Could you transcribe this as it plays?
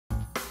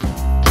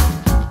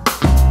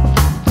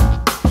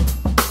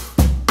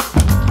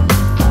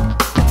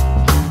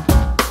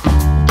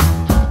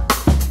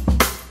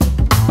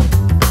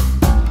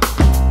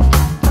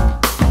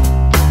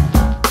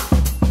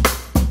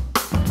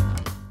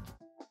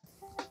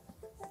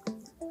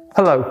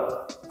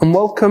Hello, and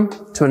welcome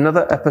to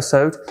another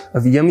episode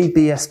of Yummy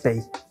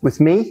BSB with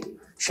me,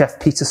 Chef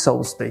Peter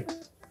Soulsby.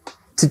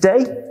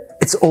 Today,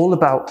 it's all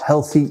about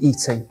healthy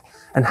eating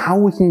and how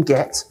we can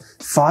get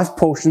 5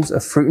 portions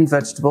of fruit and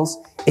vegetables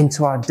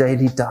into our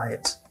daily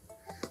diet.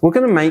 We're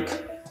going to make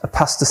a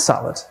pasta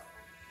salad.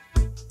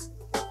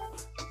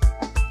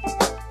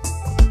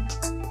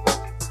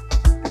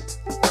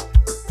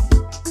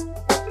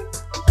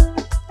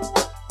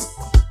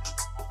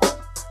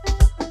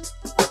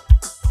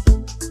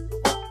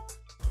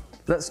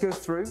 Let's go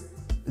through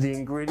the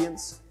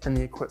ingredients and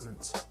the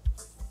equipment.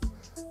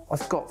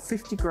 I've got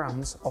 50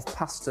 grams of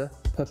pasta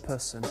per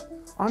person.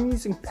 I'm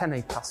using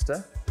penne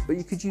pasta, but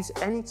you could use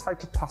any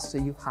type of pasta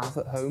you have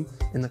at home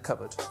in the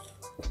cupboard.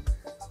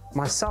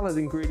 My salad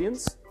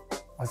ingredients,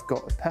 I've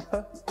got a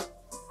pepper,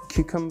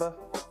 cucumber,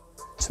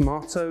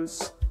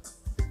 tomatoes,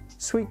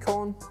 sweet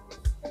corn,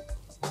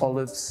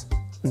 olives,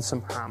 and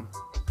some ham.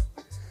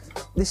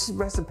 This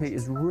recipe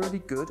is really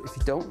good. If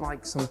you don't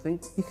like something,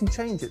 you can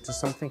change it to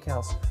something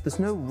else. There's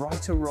no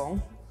right or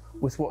wrong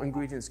with what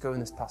ingredients go in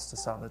this pasta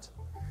salad.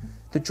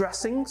 The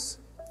dressings,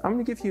 I'm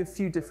going to give you a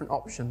few different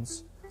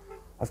options.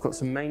 I've got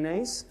some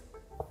mayonnaise,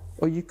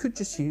 or you could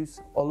just use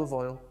olive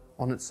oil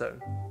on its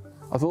own.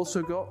 I've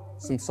also got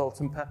some salt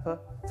and pepper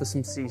for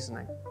some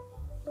seasoning.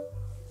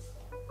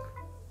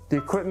 The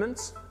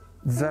equipment,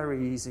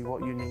 very easy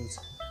what you need.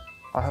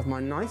 I have my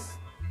knife,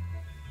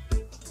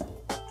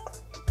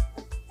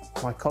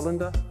 my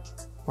colander,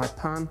 my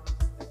pan,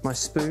 my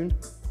spoon,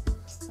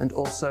 and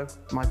also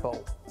my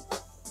bowl.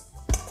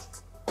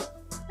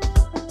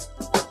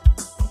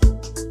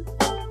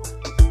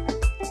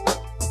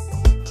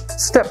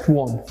 Step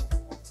 1,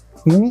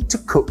 you need to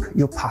cook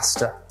your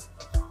pasta.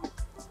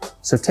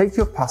 So take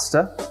your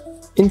pasta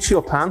into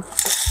your pan,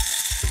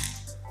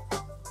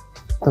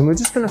 then we're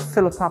just going to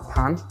fill up our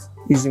pan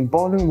using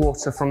boiling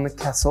water from the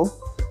kettle,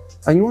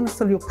 and you want to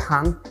fill your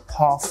pan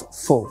half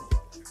full.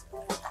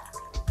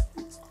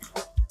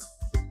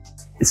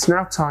 It's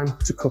now time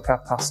to cook our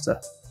pasta.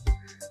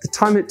 The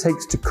time it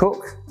takes to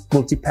cook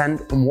will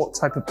depend on what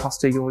type of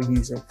pasta you're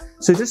using.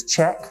 So just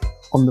check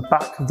on the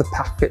back of the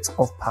packet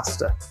of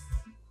pasta.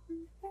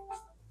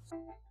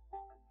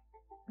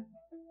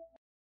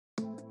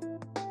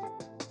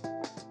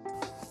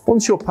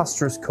 Once your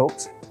pasta is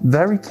cooked,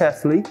 very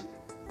carefully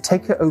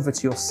take it over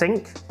to your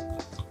sink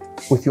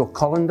with your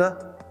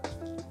colander.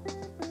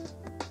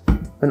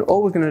 And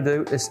all we're going to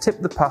do is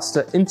tip the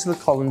pasta into the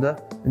colander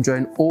and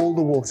drain all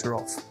the water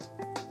off.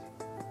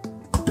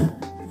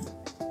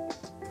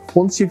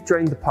 Once you've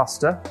drained the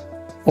pasta,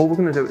 all we're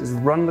going to do is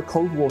run the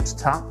cold water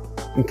tap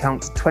and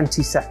count to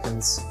 20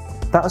 seconds.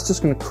 That's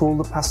just going to cool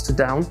the pasta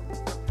down,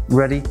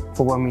 ready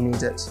for when we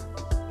need it.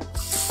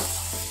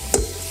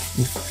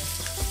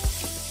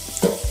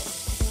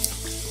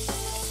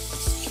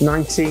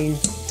 (19,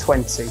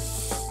 20).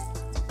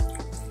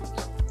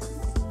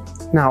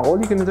 Now all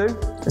you're going to do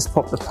is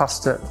pop the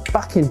pasta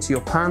back into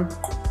your pan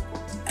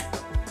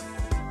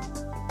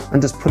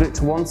and just put it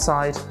to one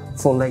side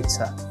for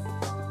later.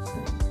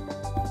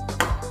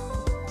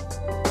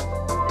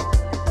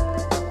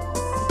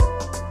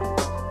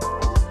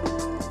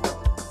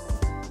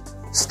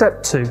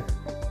 Step 2,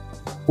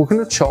 we're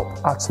going to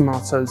chop our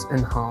tomatoes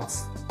in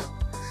half.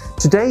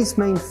 Today's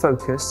main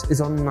focus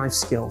is on knife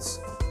skills.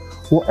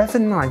 Whatever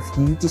knife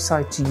you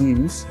decide to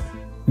use,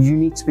 you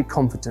need to be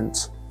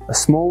confident. A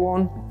small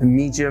one, a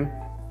medium,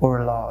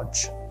 or a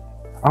large.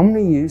 I'm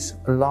going to use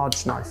a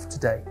large knife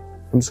today.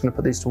 I'm just going to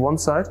put these to one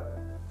side.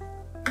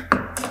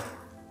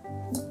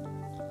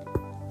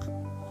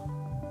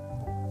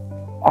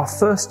 Our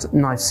first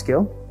knife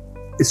skill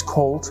is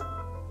called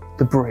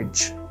the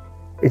bridge.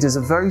 It is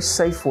a very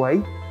safe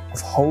way of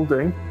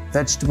holding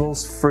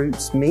vegetables,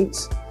 fruits, meat,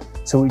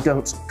 so we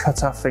don't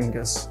cut our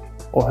fingers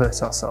or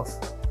hurt ourselves.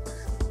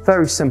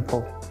 Very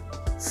simple.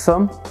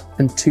 Thumb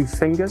and 2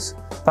 fingers,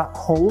 that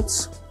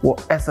holds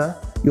whatever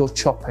you're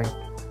chopping.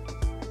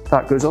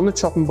 That goes on the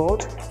chopping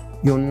board,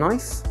 your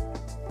knife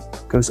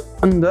goes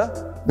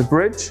under the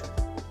bridge,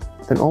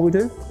 then all we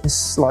do is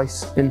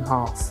slice in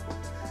half.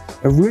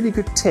 A really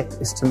good tip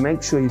is to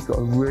make sure you've got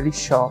a really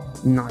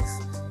sharp knife.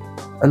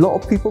 A lot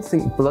of people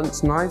think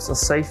blunt knives are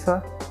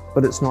safer,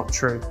 but it's not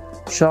true.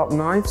 Sharp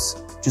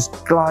knives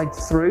just glide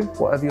through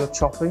whatever you're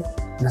chopping,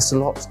 and it's a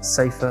lot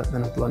safer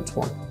than a blunt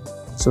one.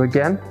 So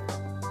again,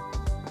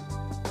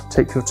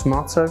 take your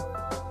tomato,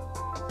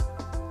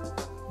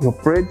 your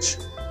bridge,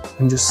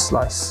 and just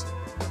slice.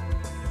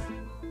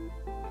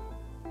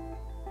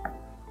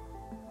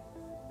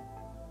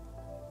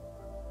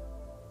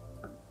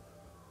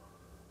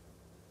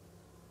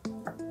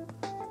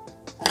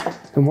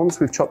 And once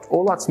we've chopped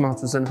all our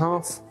tomatoes in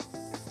half,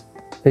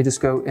 they just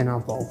go in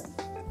our bowl.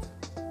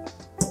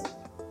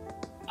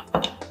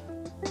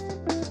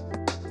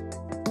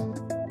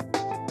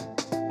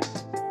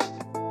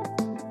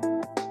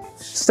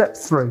 Step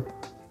 3,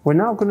 we're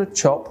now going to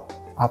chop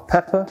our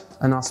pepper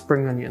and our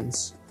spring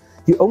onions.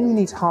 You only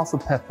need half a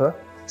pepper,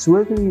 so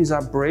we're going to use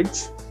our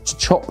bridge to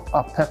chop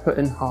our pepper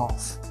in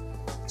half.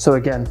 So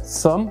again,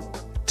 thumb,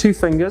 2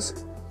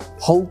 fingers,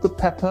 hold the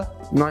pepper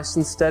nice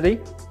and steady.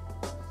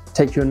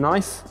 Take your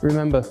knife,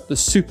 remember the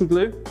super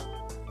glue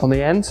on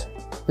the end,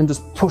 and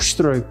just push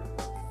through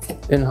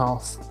in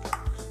half.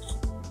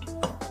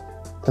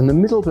 And the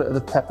middle bit of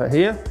the pepper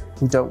here,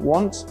 we don't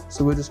want,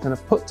 so we're just going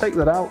to take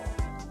that out,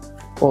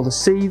 all the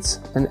seeds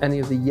and any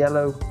of the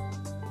yellow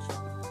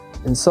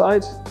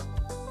inside,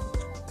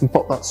 and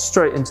pop that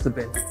straight into the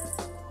bin.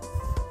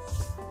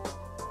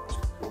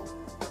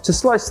 To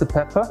slice the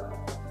pepper,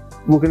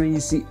 we're going to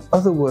use the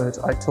other word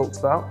I talked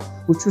about,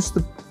 which was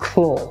the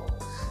claw.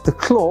 The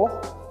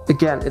claw,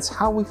 again, it's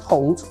how we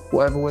hold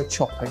whatever we're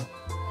chopping.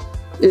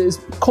 It is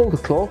called a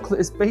claw because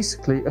it's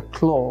basically a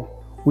claw.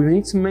 We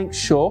need to make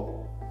sure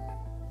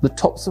the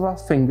tops of our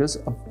fingers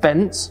are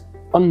bent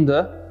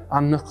under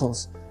our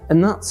knuckles,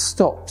 and that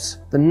stops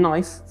the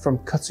knife from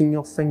cutting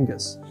your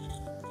fingers.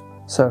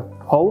 So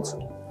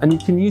hold, and you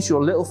can use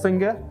your little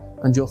finger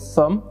and your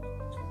thumb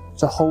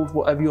to hold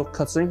whatever you're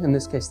cutting, in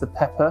this case the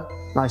pepper,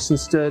 nice and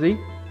sturdy.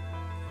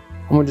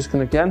 And we're just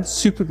going to again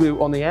super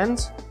glue on the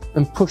end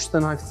and push the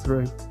knife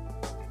through.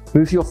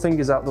 Move your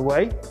fingers out of the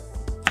way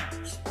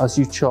as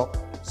you chop.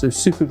 So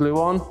super glue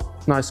on,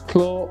 nice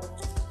claw,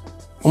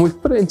 and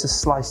we've put it into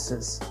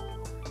slices.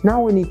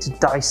 Now we need to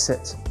dice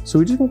it. So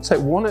we're just going to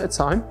take one at a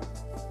time,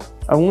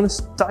 and we're going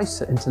to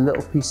dice it into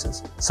little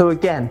pieces. So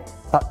again,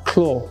 that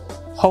claw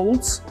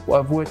holds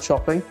whatever we're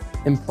chopping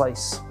in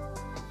place.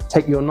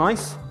 Take your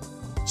knife,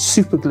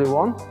 super glue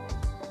on,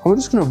 and we're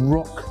just going to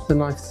rock the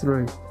knife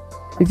through.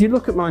 If you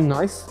look at my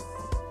knife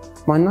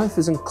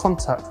is in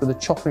contact with the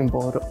chopping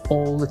board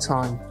all the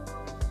time.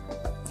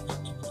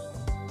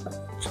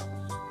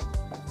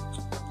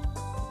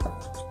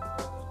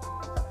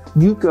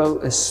 You go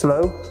as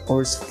slow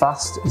or as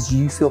fast as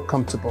you feel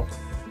comfortable.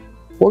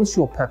 Once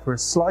your pepper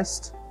is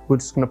sliced, we're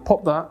just going to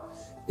pop that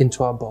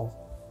into our bowl.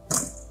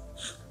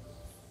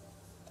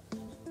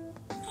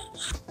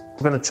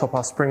 We're going to chop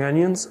our spring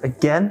onions.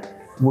 Again,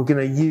 we're going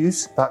to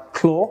use that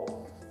claw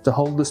to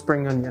hold the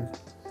spring onion.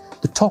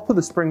 The top of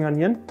the spring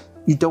onion,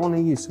 you don't want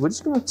to use, so we're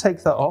just going to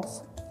take that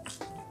off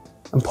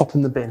and pop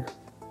in the bin.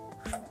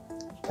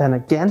 Then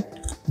again,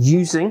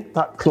 using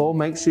that claw,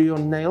 make sure your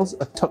nails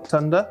are tucked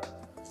under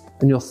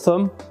and your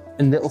thumb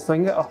and little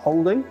finger are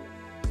holding.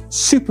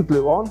 Super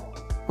glue on,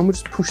 and we'll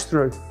just push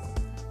through.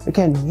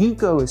 Again, you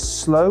go as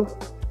slow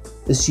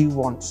as you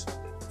want.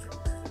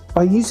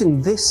 By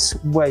using this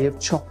way of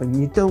chopping,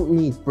 you don't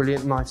need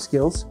brilliant knife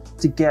skills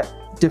to get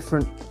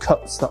different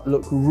cuts that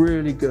look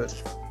really good.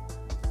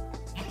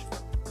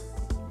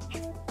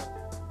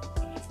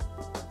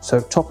 So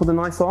top of the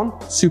knife on,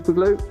 super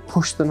glue,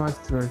 push the knife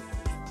through.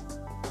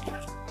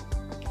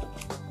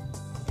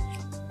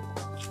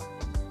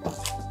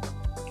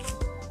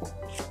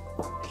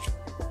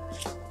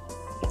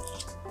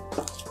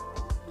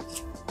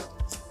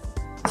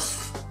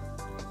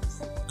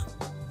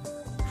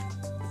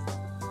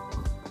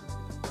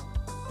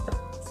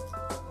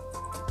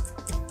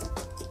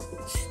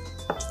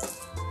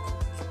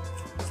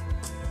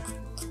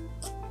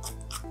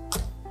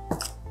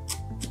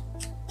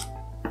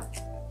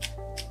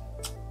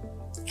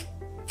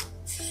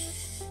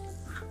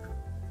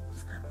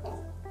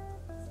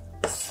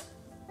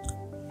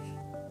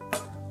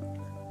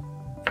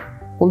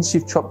 Once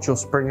you've chopped your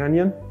spring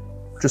onion,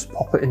 just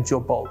pop it into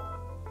your bowl.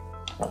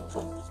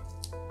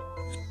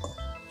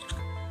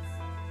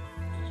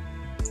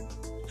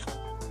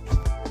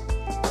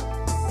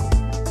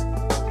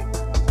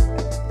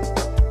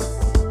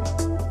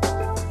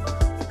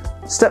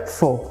 Step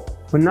 4,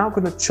 we're now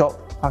going to chop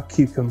our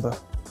cucumber.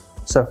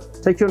 So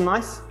take your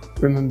knife,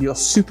 remember your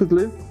super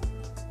glue,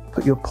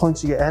 put your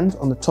pointy end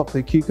on the top of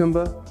the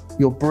cucumber,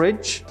 your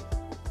bridge,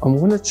 and we're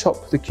going to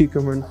chop the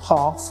cucumber in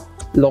half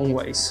long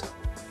ways.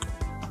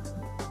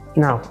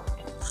 Now,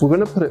 we're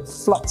going to put it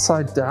flat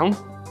side down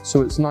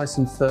so it's nice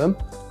and firm,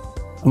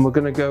 and we're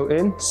going to go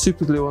in,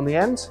 super glue on the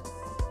end,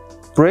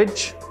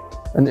 bridge,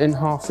 and in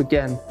half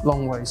again,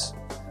 long ways.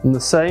 And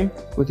the same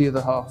with the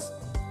other half.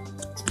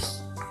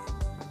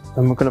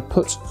 And we're going to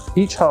put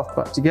each half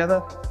back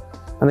together,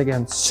 and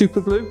again, super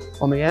glue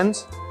on the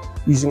end,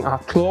 using our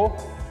claw.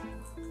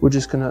 We're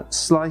just going to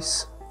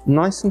slice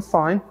nice and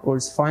fine, or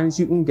as fine as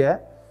you can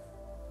get,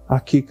 our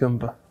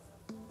cucumber.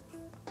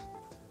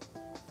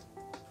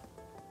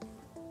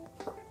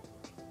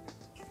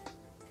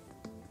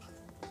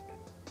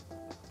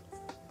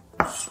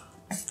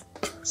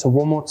 So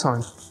one more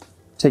time,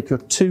 take your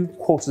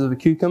 2/4 of the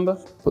cucumber,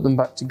 put them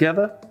back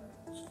together.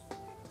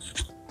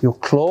 Your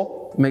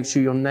claw, make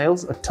sure your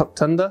nails are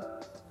tucked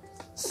under.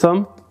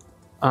 Thumb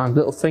and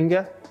little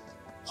finger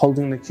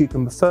holding the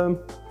cucumber firm.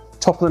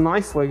 Top of the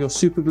knife where your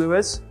super glue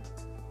is,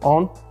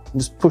 on,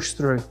 and just push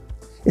through.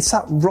 It's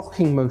that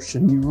rocking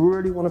motion you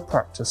really want to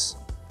practice.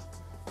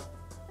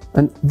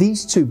 And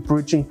these two,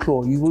 bridge and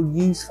claw, you will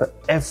use for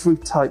every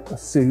type of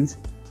food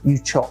you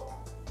chop.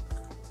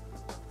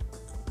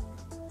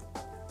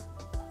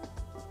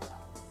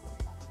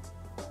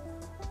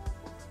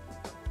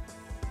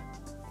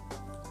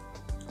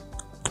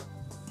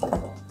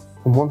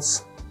 And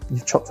once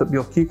you've chopped up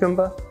your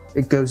cucumber,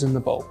 it goes in the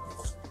bowl.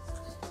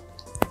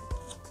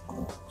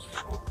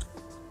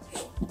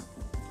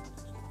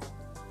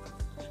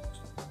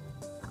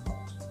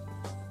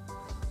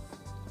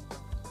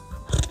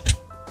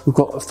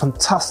 We've got a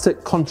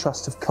fantastic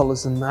contrast of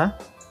colours in there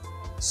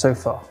so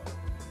far.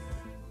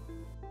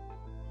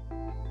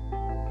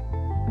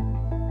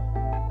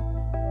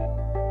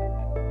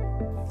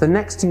 The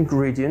next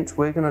ingredient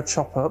we're going to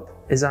chop up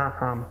is our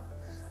ham.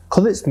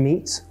 Because it's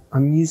meat,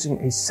 I'm using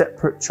a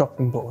separate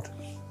chopping board.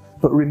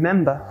 But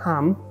remember,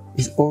 ham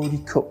is already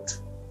cooked.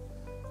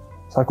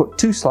 So I've got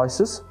 2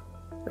 slices.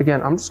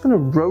 Again, I'm just going to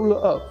roll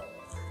it up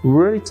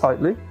really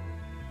tightly.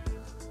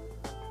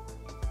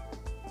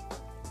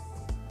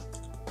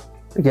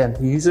 Again,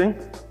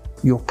 using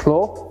your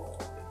claw,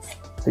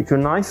 take your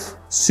knife,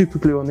 super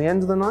glue on the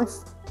end of the knife,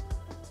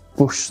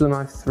 push the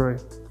knife through.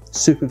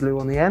 Super glue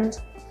on the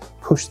end,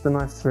 push the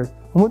knife through.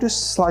 And we're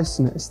just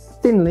slicing it as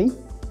thinly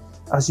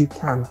as you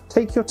can.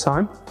 Take your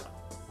time.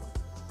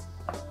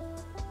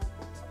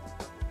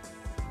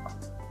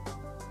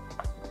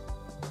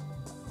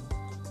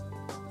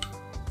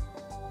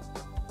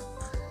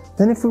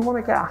 Then if we want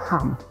to get our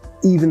ham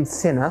even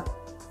thinner,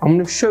 I'm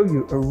going to show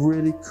you a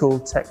really cool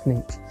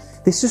technique.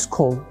 This is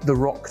called the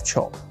rock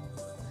chop.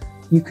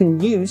 You can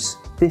use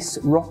this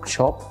rock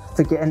chop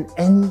for getting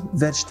any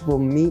vegetable,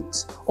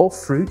 meat or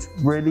fruit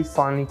really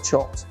finely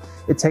chopped.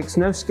 It takes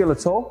no skill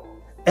at all.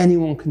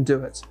 Anyone can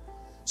do it.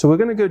 So we're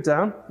going to go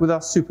down with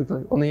our super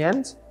glue on the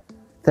end.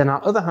 Then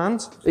our other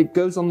hand, it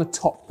goes on the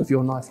top of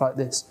your knife like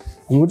this.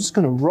 And we're just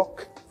going to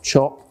rock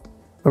chop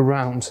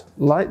around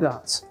like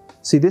that.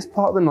 See, this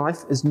part of the knife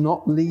is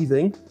not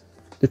leaving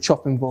the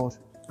chopping board.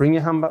 Bring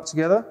your hand back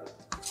together.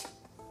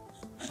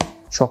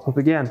 Chop up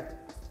again.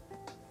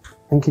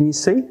 And can you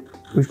see?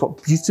 We've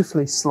got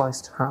beautifully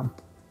sliced ham.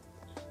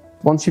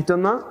 Once you've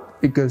done that,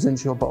 it goes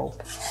into your bowl.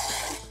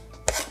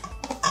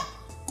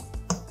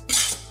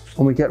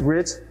 And we get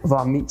rid of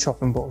our meat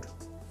chopping board.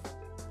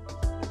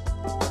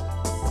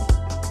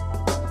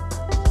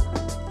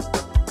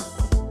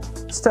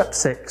 Step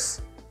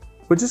 6.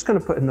 We're just going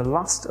to put in the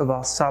last of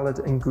our salad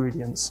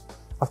ingredients.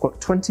 I've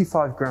got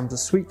 25 grams of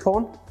sweet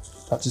corn.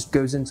 That just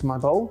goes into my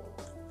bowl.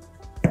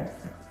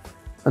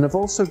 And I've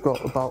also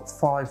got about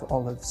 5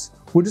 olives.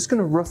 We're just going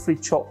to roughly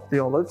chop the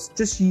olives,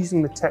 just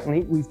using the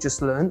technique we've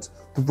just learned,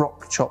 the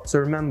rock chop. So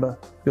remember,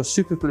 your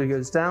super glue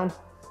goes down,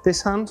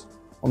 this hand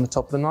on the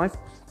top of the knife,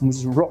 and we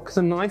just rock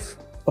the knife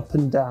up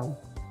and down.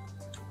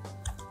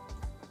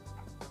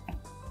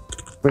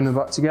 Bring them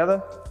back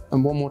together,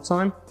 and one more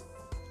time,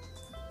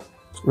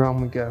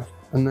 round we go.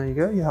 And there you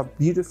go, you have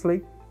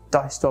beautifully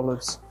diced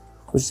olives.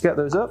 We'll just get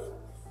those up,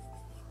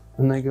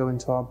 and they go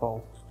into our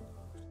bowl.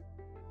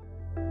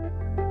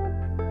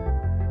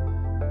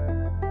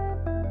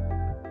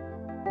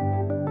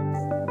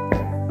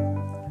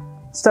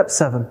 Step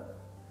 7.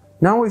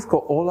 Now we've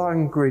got all our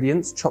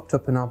ingredients chopped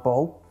up in our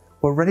bowl,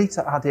 we're ready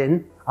to add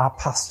in our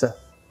pasta.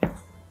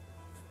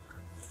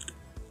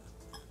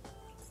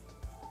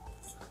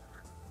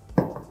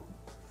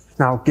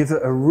 Now give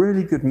it a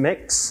really good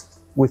mix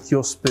with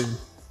your spoon.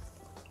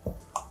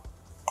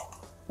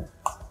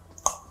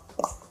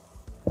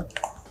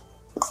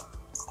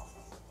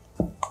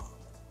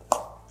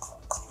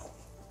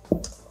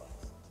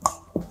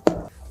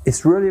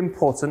 It's really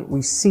important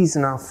we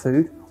season our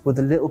food with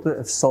a little bit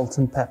of salt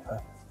and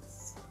pepper.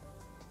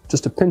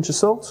 Just a pinch of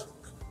salt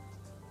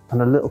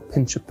and a little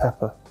pinch of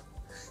pepper.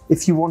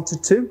 If you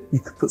wanted to, you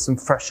could put some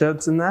fresh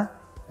herbs in there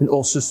and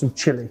also some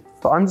chili,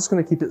 but I'm just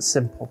going to keep it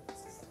simple.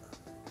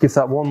 Give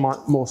that one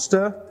more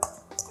stir.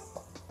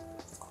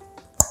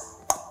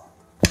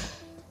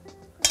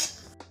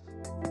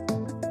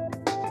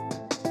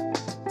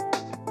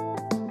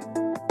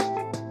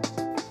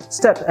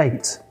 Step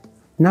 8.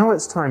 Now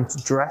it's time to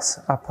dress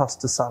our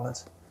pasta salad.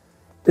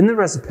 In the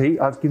recipe,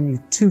 I've given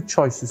you 2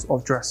 choices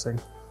of dressing.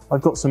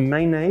 I've got some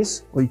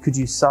mayonnaise, or you could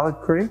use salad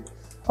cream.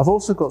 I've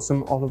also got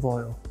some olive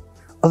oil.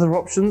 Other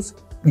options,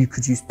 you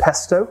could use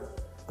pesto,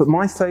 but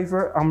my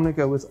favourite, I'm going to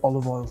go with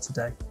olive oil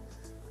today.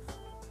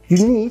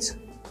 You need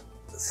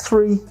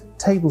 3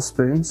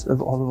 tablespoons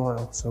of olive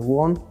oil. So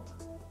 1,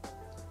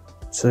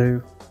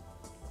 2,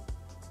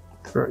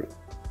 3.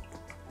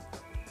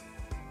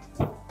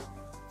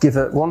 Give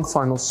it one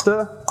final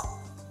stir.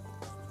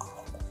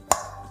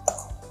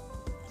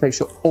 Make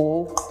sure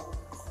all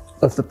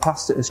of the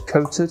pasta is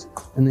coated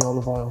in the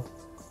olive oil.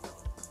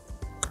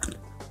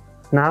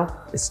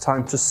 Now it's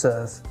time to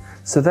serve.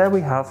 So there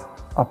we have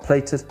our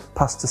plated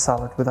pasta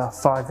salad with our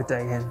 5 a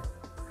day in.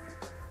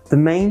 The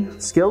main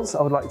skills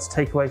I would like to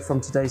take away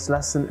from today's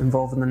lesson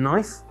involving the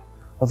knife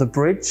are the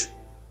bridge,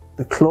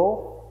 the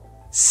claw,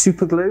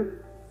 super glue,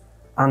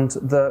 and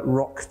the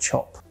rock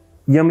chop.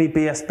 Yummy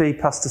BSB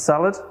pasta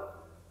salad,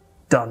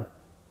 done.